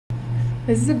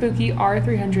This is a Buki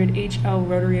R300HL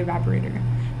rotary evaporator.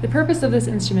 The purpose of this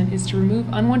instrument is to remove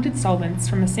unwanted solvents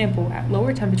from a sample at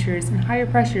lower temperatures and higher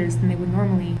pressures than they would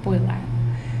normally boil at.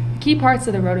 The key parts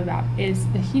of the rotovap is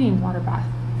the heating water bath,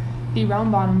 the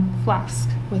round bottom flask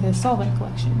with a solvent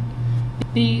collection,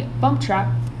 the bump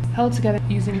trap held together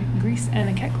using grease and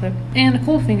a cat clip, and a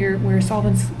cold finger where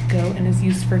solvents go and is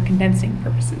used for condensing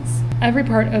purposes. Every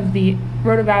part of the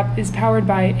rotovap is powered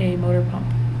by a motor pump.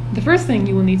 The first thing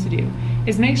you will need to do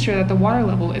is make sure that the water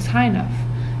level is high enough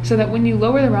so that when you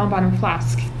lower the round bottom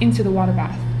flask into the water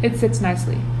bath, it sits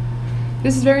nicely.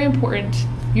 This is very important.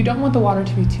 You don't want the water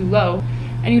to be too low,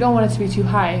 and you don't want it to be too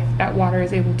high. That water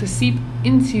is able to seep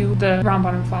into the round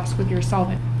bottom flask with your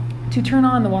solvent. To turn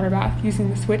on the water bath using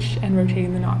the switch and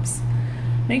rotating the knobs,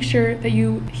 make sure that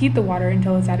you heat the water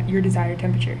until it's at your desired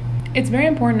temperature. It's very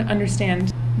important to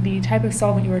understand the type of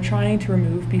solvent you are trying to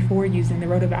remove before using the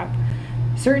rotovap.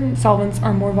 Certain solvents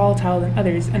are more volatile than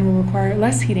others and will require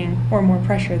less heating or more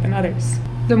pressure than others.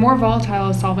 The more volatile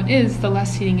a solvent is, the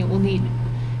less heating it will need.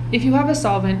 If you have a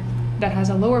solvent that has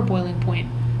a lower boiling point,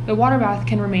 the water bath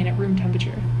can remain at room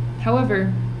temperature.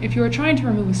 However, if you are trying to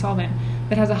remove a solvent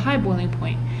that has a high boiling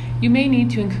point, you may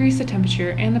need to increase the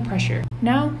temperature and the pressure.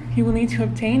 Now, you will need to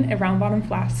obtain a round bottom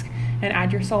flask and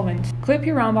add your solvent. Clip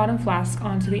your round bottom flask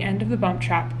onto the end of the bump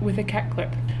trap with a cat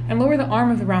clip and lower the arm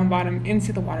of the round bottom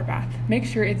into the water bath. Make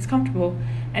sure it's comfortable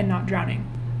and not drowning.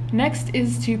 Next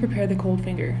is to prepare the cold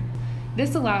finger.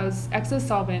 This allows excess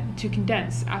solvent to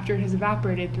condense after it has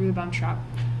evaporated through the bump trap.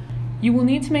 You will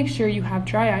need to make sure you have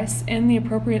dry ice and the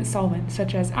appropriate solvent,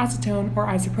 such as acetone or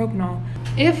isopropanol.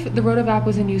 If the rotovap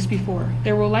was in use before,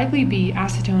 there will likely be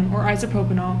acetone or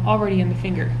isopropanol already in the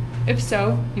finger. If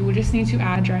so, you will just need to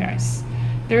add dry ice.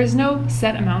 There is no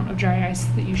set amount of dry ice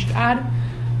that you should add.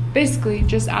 Basically,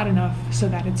 just add enough so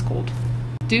that it's cold.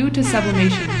 Due to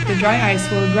sublimation, the dry ice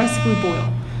will aggressively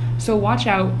boil, so watch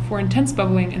out for intense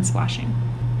bubbling and splashing.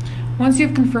 Once you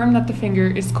have confirmed that the finger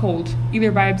is cold,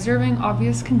 either by observing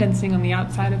obvious condensing on the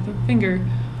outside of the finger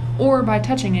or by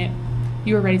touching it,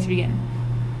 you are ready to begin.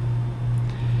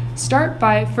 Start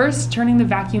by first turning the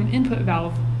vacuum input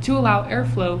valve to allow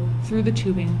airflow through the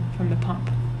tubing from the pump.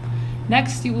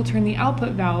 Next, you will turn the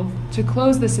output valve to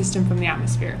close the system from the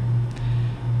atmosphere.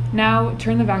 Now,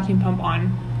 turn the vacuum pump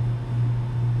on.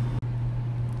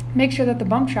 Make sure that the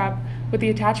bump trap with the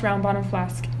attached round bottom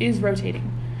flask is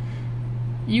rotating.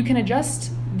 You can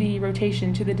adjust the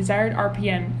rotation to the desired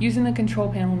RPM using the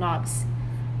control panel knobs.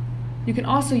 You can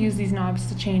also use these knobs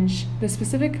to change the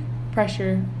specific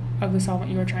pressure of the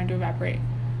solvent you are trying to evaporate.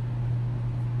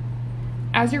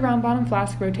 As your round bottom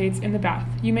flask rotates in the bath,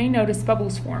 you may notice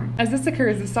bubbles form. As this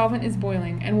occurs, the solvent is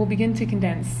boiling and will begin to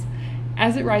condense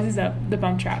as it rises up the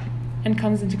bump trap and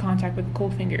comes into contact with the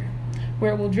cold finger,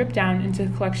 where it will drip down into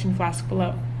the collection flask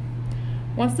below.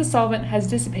 Once the solvent has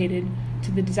dissipated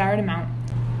to the desired amount,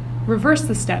 reverse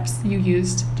the steps you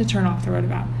used to turn off the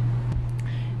rotovap.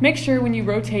 Make sure when you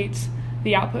rotate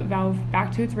the output valve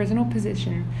back to its original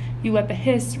position, you let the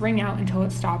hiss ring out until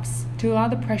it stops to allow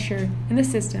the pressure in the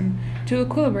system to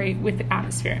equilibrate with the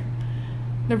atmosphere.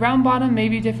 The round bottom may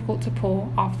be difficult to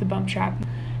pull off the bump trap.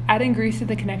 Adding grease to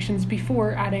the connections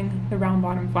before adding the round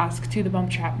bottom flask to the bump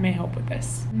trap may help with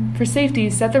this. For safety,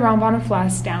 set the round bottom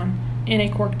flask down in a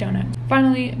cork donut.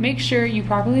 Finally, make sure you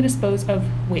properly dispose of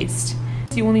waste.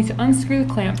 You will need to unscrew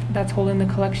the clamp that's holding the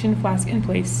collection flask in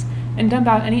place and dump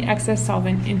out any excess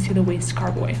solvent into the waste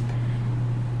carboy.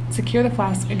 Secure the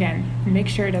flask again and make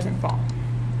sure it doesn't fall.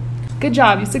 Good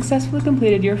job, you successfully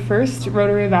completed your first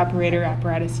rotary evaporator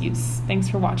apparatus use. Thanks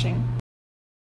for watching.